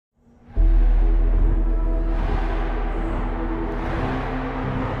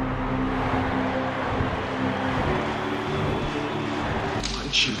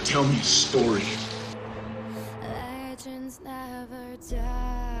you to tell me a story. Legends never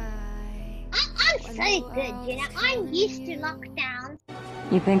die. I'm so good, you know. I'm used to lockdown.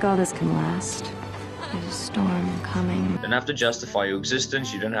 You think all this can last? There's a storm coming. You don't have to justify your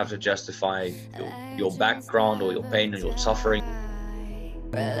existence. You don't have to justify your background or your pain or your suffering.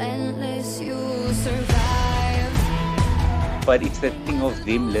 Relentless, you survive. But it's the thing of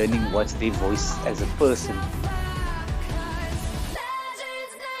them learning what's their voice as a person.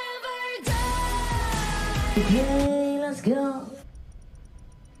 Legends never die. Okay, let's go.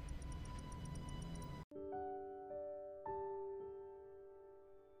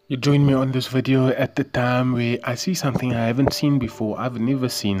 You join me on this video at the time where I see something I haven't seen before. I've never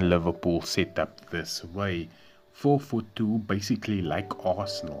seen Liverpool set up this way. 4-4-2, basically like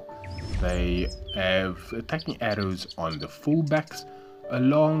Arsenal. They have attacking arrows on the fullbacks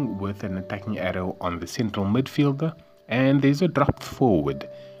along with an attacking arrow on the central midfielder, and there's a drop forward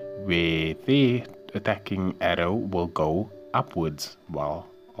where their attacking arrow will go upwards. Well,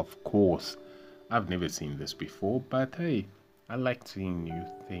 of course, I've never seen this before, but hey, I like seeing new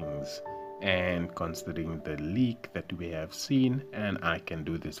things, and considering the leak that we have seen, and I can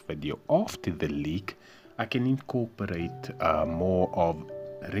do this video after the leak, I can incorporate more of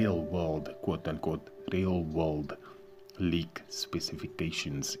real world, quote unquote, real world leak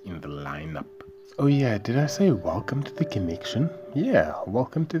specifications in the lineup. Oh yeah, did I say welcome to the connection? Yeah,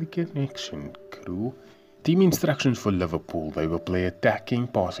 welcome to the connection, crew. Team instructions for Liverpool. They will play attacking,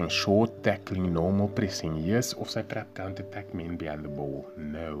 passing short, tackling, normal, pressing yes, offside trap, counter-attack, men behind the ball,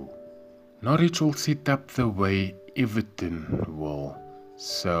 no. Norwich will set up the way Everton will.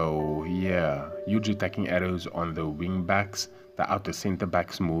 So yeah, huge attacking arrows on the wing backs, the outer centre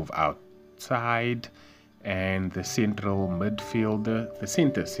backs move outside, and the central midfielder, the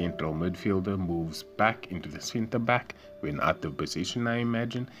central midfielder moves back into the centre back when out of position, I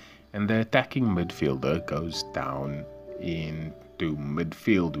imagine. And the attacking midfielder goes down into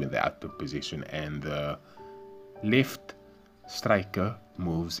midfield when they're out of position, and the left striker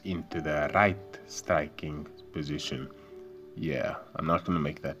moves into the right striking position. Yeah, I'm not going to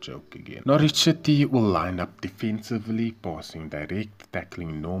make that joke again. Norwich City will line up defensively, passing direct,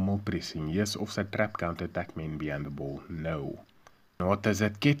 tackling normal, pressing yes, offside trap, counter-attack, men behind the ball, no. What does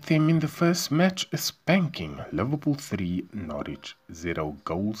that get them in the first match? A spanking. Liverpool 3, Norwich 0.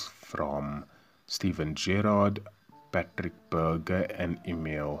 Goals from Steven Gerrard, Patrick Berger and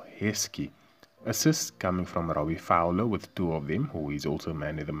Emile Heskey. Assists coming from Robbie Fowler with 2 of them, who is also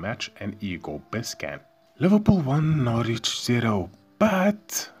man of the match, and Igor Biscan. Liverpool 1, Norwich 0.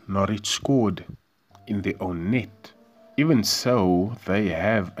 But Norwich scored in their own net. Even so, they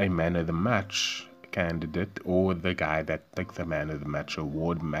have a man of the match candidate, or the guy that took the man of the match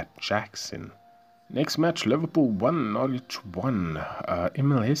award, Matt Jackson. Next match, Liverpool 1, Norwich 1.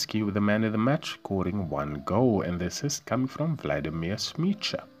 Emile Heskey with the man of the match, scoring 1 goal, and the assist coming from Vladimir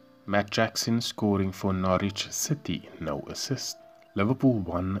Smicha. Matt Jackson scoring for Norwich City, no assist. Liverpool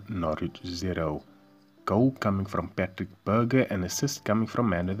 1, Norwich 0. Goal coming from Patrick Berger, and assist coming from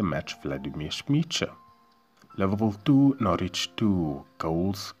man of the match Vladimir Smicha. Liverpool 2, Norwich 2.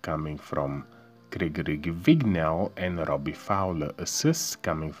 Goals coming from Gregory Vignal and Robbie Fowler. Assists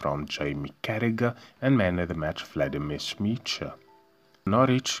coming from Jamie Carragher and man of the match Vladimir Smicha.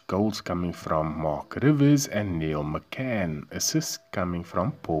 Norwich goals coming from Mark Rivers and Neil McCann. Assists coming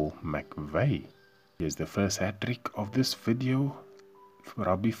from Paul McVeigh. Here's the first hat-trick of this video.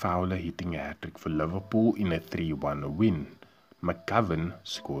 Robbie Fowler hitting a hat-trick for Liverpool in a 3-1 win. McGovern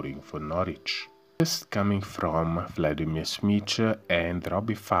scoring for Norwich. Assist coming from Vladimir Smicha and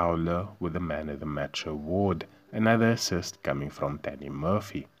Robbie Fowler with the man of the match award. Another assist coming from Danny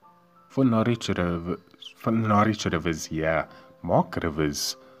Murphy. For Norwich Rivers, yeah, Mark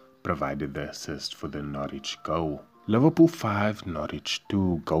Rivers provided the assist for the Norwich goal. Liverpool 5, Norwich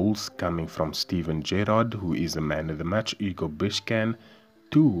 2. Goals coming from Steven Gerrard, who is the man of the match, Igor Biscan,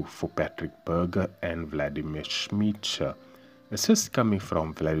 2 for Patrick Berger and Vladimir Smicha. Assists coming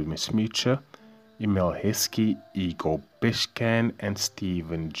from Vladimir Smicha, Emile Heskey, Igor Biscan and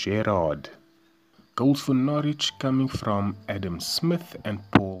Steven Gerrard. Goals for Norwich coming from Adam Smith and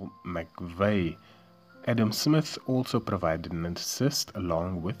Paul McVeigh. Adam Smith also provided an assist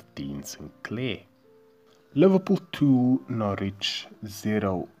along with Dean Sinclair. Liverpool 2, Norwich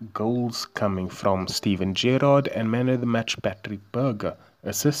 0. Goals coming from Steven Gerrard and man of the match Patrick Berger.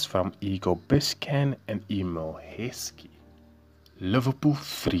 Assists from Igor Biscan and Emile Heskey. Liverpool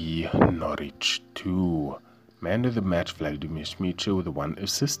 3, Norwich 2. Man of the match Vladimir Smicha with 1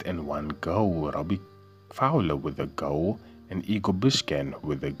 assist and 1 goal. Robbie Fowler with a goal and Igor Biscan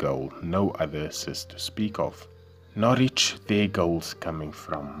with a goal. No other assist to speak of. Norwich, their goals coming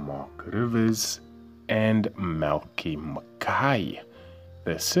from Mark Rivers and Malky Mackay.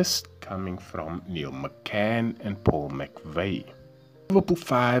 The assist coming from Neil McCann and Paul McVeigh. Liverpool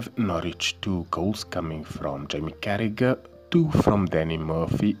 5, Norwich 2, goals coming from Jamie Carragher, 2 from Danny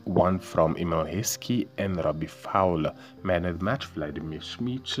Murphy, 1 from Emil Heskey and Robbie Fowler. Man of the match, Vladimir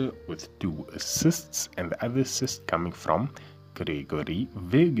Schmeichel with 2 assists, and the other assist coming from Gregory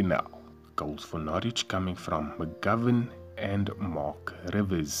Wegener. Goals for Norwich coming from McGovern and Mark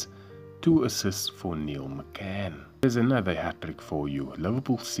Rivers. 2 assists for Neil McCann. Here's another hat-trick for you.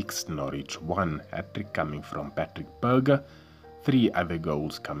 Liverpool 6, Norwich 1. Hat-trick coming from Patrick Berger. 3 other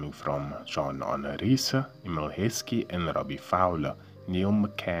goals coming from Jean Honorisa, Emil Heskey and Robbie Fowler. Neil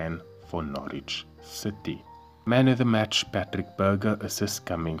McCann for Norwich City. Man of the match, Patrick Berger. Assists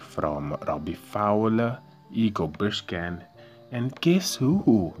coming from Robbie Fowler, Igor Bishkan, and guess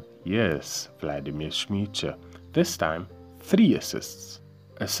who? Yes, Vladimir Schmeichel. This time, 3 assists.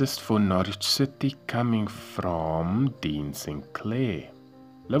 Assist for Norwich City coming from Dean Sinclair.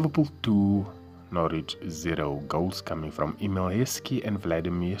 Liverpool 2, Norwich 0. Goals coming from Emil Heskey and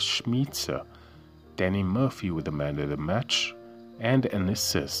Vladimir Schmeichel. Danny Murphy with the man of the match and an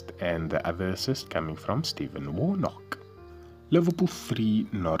assist, and the other assist coming from Stephen Warnock. Liverpool 3,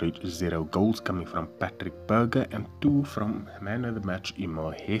 Norwich 0. Goals coming from Patrick Berger and 2 from man of the match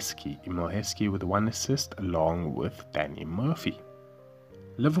Emil Heskey. Emil Heskey with 1 assist along with Danny Murphy.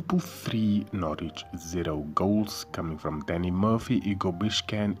 Liverpool 3, Norwich 0. Goals coming from Danny Murphy, Igor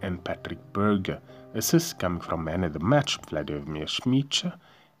Bishkan and Patrick Berger. Assists coming from man of the match Vladimir Schmeichel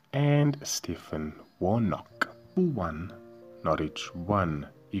and Stephen Warnock. Liverpool 1, Norwich 1.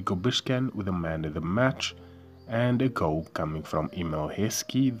 Igor Bishkan with a man of the match and a goal coming from Emil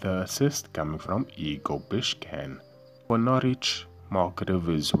Heskey. The assist coming from Igor Bishkan. For Norwich, Mark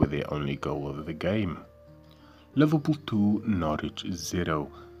Rivers with their only goal of the game. Liverpool 2, Norwich 0.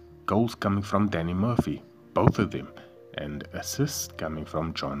 Goals coming from Danny Murphy, both of them, and assists coming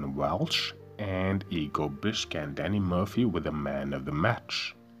from John Welsh and Igor Bishkan. Danny Murphy with the man of the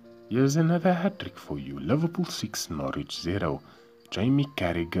match. Here's another hat-trick for you. Liverpool 6, Norwich 0. Jamie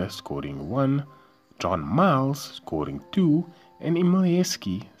Carragher scoring 1, John Miles scoring 2, and Emil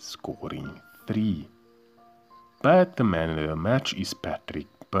Heskey scoring 3. But the man of the match is Patrick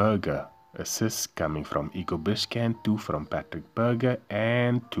Berger. Assists coming from Igor Bishkan, 2 from Patrick Berger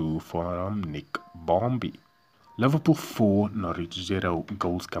and 2 from Nick Bombi. Liverpool 4, Norwich 0.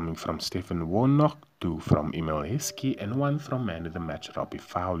 Goals coming from Stephen Warnock, 2 from Emil Heskey and 1 from man of the match Robbie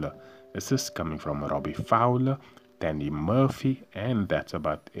Fowler. Assists coming from Robbie Fowler, Danny Murphy, and that's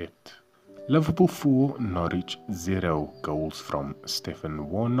about it. Liverpool 4, Norwich 0. Goals from Stephen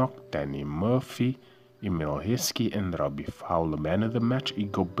Warnock, Danny Murphy, Emil Heskey and Robbie Fowler. Man of the match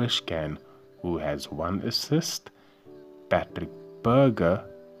Igor Bishkan, who has 1 assist. Patrick Berger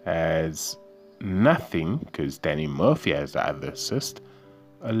has nothing because Danny Murphy has the other assist,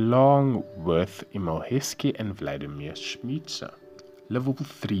 along with Emil Heskey and Vladimir Schmeichel. Liverpool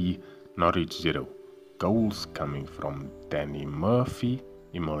 3, Norwich 0. Goals coming from Danny Murphy,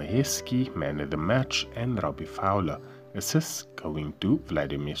 Emil Heskey, man of the match, and Robbie Fowler. Assists going to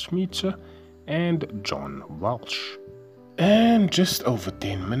Vladimir Schmeichel and John Welsh. And just over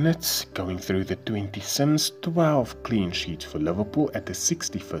 10 minutes going through the 20 sims, 12 clean sheets for Liverpool at the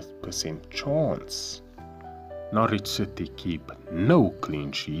 65th chance. Norwich City keep no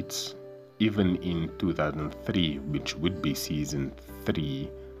clean sheets, even in 2003, which would be season 3.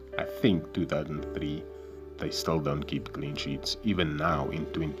 I think 2003, they still don't keep clean sheets. Even now in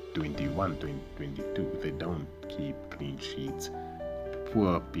 2021, 2022, they don't keep clean sheets.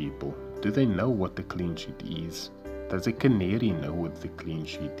 Poor people. Do they know what the clean sheet is? Does a canary know what the clean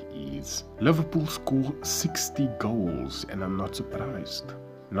sheet is? Liverpool score 60 goals and I'm not surprised.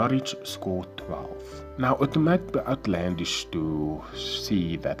 Norwich score 12. Now it might be outlandish to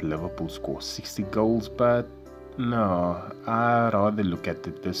see that Liverpool scores 60 goals, but no, I'd rather look at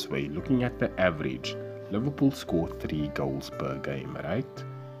it this way. Looking at the average, Liverpool score 3 goals per game, right?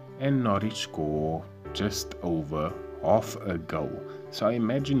 And Norwich score just over half a goal. So I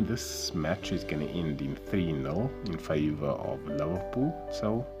imagine this match is going to end in 3-0 in favor of Liverpool.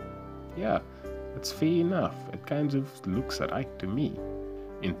 So yeah, it's fair enough. It kind of looks right to me.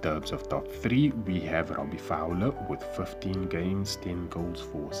 In terms of top 3, we have Robbie Fowler with 15 games, 10 goals,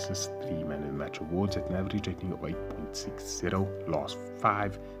 4 assists, 3 man of the match awards at an average rating of 8.60. Last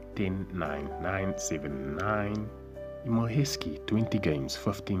 5, 10, 9, 9, 7, 9. Emil Heskey, 20 games,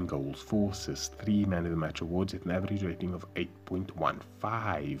 15 goals, 4 assists, 3 man of the match awards at an average rating of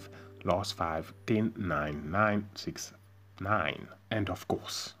 8.15. Last 5, 10, 9, 9, 6, 9. And of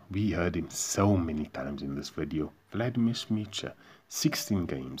course, We heard him so many times in this video. Vladimir Smicer, 16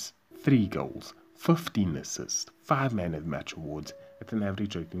 games, 3 goals, 15 assists, 5 man of the match awards at an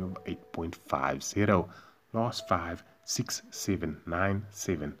average rating of 8.50. Last 5, 6, 7, 9,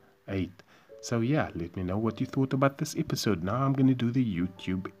 7, 8. So yeah, let me know what you thought about this episode. Now I'm going to do the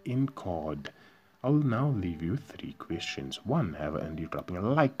YouTube end card. I'll now leave you 3 questions. 1, have I earned you dropping a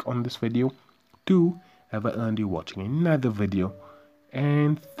like on this video? 2, have I earned you watching another video?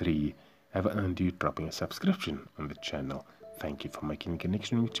 And 3, have I earned you dropping a subscription on the channel? Thank you for making a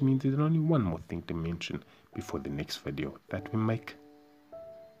connection, which means there's only one more thing to mention before the next video that we make.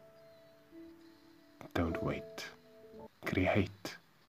 Don't wait. Create.